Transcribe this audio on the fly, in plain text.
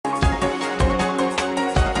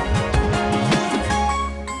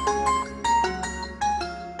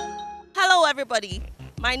everybody.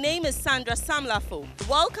 My name is Sandra Samlafo.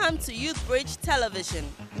 Welcome to Youth Bridge Television.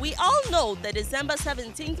 We all know the December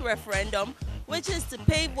 17th referendum, which is to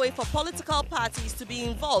pave way for political parties to be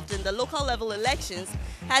involved in the local level elections,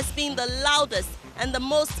 has been the loudest and the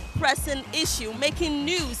most pressing issue making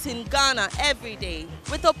news in Ghana every day.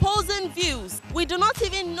 With opposing views, we do not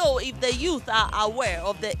even know if the youth are aware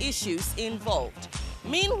of the issues involved.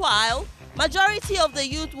 Meanwhile, majority of the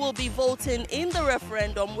youth will be voting in the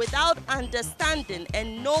referendum without understanding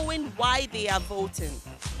and knowing why they are voting.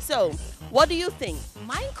 So, what do you think?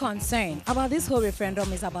 My concern about this whole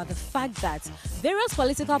referendum is about the fact that various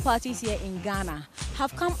political parties here in Ghana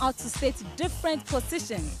have come out to state different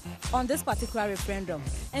positions on this particular referendum.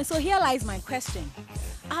 And so here lies my question.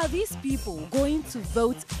 Are these people going to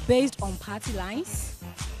vote based on party lines?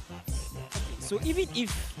 So even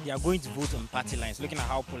if they are going to vote on party lines, looking at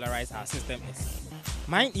how polarized our system is,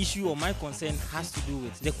 my issue or my concern has to do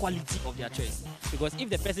with the quality of their choice. Because if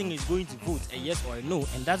the person is going to vote a yes or a no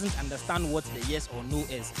and doesn't understand what the yes or no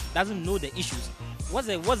is, doesn't know the issues, what's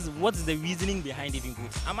the reasoning behind even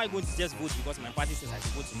voting? Am I going to just vote because my party says I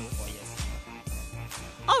should vote no or yes?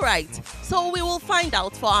 All right, so we will find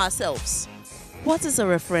out for ourselves. What is a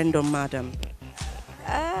referendum, madam?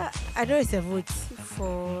 I know it's a vote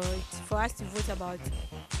for us to vote about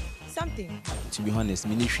something. To be honest,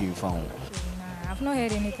 ministry found. I've not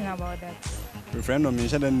heard anything about that. Referendum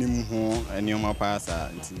means that any pass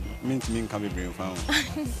mean can be brain found.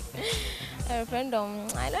 A referendum.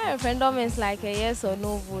 I know a referendum is like a yes or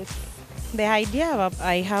no vote. The idea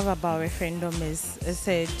I have about referendum is it's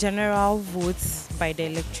a general vote by the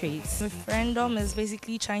electorate. Referendum is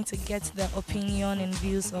basically trying to get the opinion and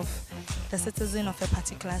views of the citizen of a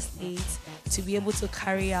particular state to be able to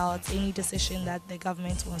carry out any decision that the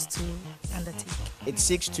government wants to undertake. It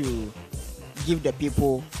seeks to give the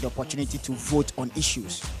people the opportunity to vote on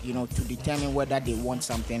issues, to determine whether they want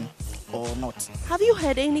something or not. Have you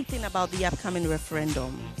heard anything about the upcoming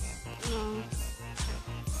referendum? No.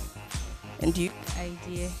 And you?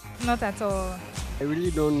 Idea? Not at all. I really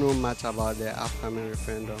don't know much about the upcoming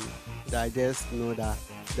referendum. I just know that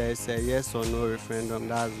there's a yes or no referendum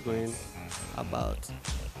that's going about.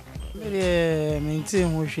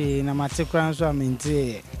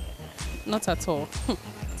 Not at all.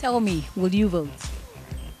 Tell me, will you vote?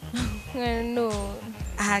 No.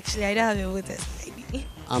 Actually, I don't have a voter ID.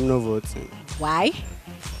 I'm not voting. Why?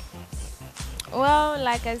 Well,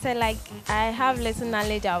 like I said, I have little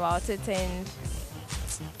knowledge about it, and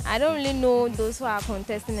I don't really know those who are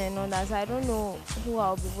contesting and all that. So I don't know who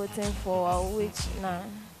I'll be voting for or which. Nah.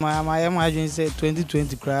 My imagine say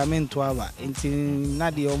 2020 cry. I mean 12. Until now,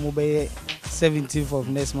 the 17th of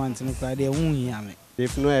next month.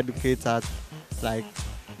 They've not educated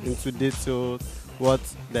into detail what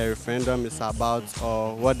the referendum is about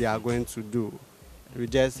or what they are going to do. We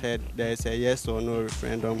just heard there is a yes or no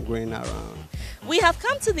referendum going around. We have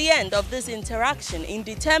come to the end of this interaction in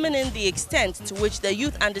determining the extent to which the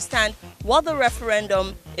youth understand what the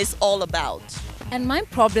referendum is all about. And my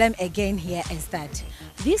problem again here is that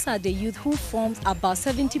these are the youth who forms about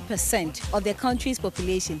 70% of the country's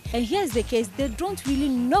population. And here's the case, they don't really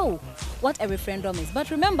know what a referendum is.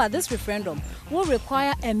 But remember, this referendum will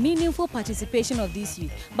require a meaningful participation of these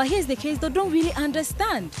youth. But here's the case, they don't really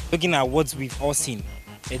understand. Looking at what we've all seen,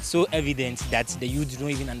 it's so evident that the youth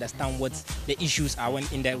don't even understand what the issues are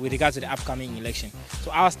with regards to the upcoming election.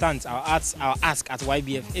 So our stance, our ask at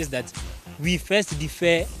YBF is that we first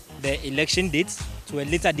defer the election date to a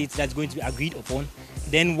later date that's going to be agreed upon.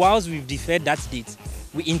 Then whilst we've deferred that date,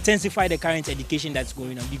 we intensify the current education that's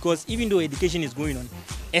going on, because even though education is going on,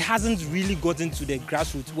 it hasn't really gotten to the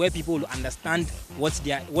grassroots where people will understand what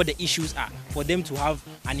the issues are for them to have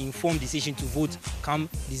an informed decision to vote come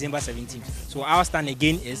December 17th. So our stand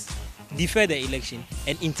again is defer the election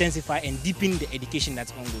and intensify and deepen the education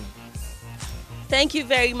that's ongoing. Thank you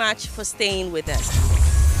very much for staying with us.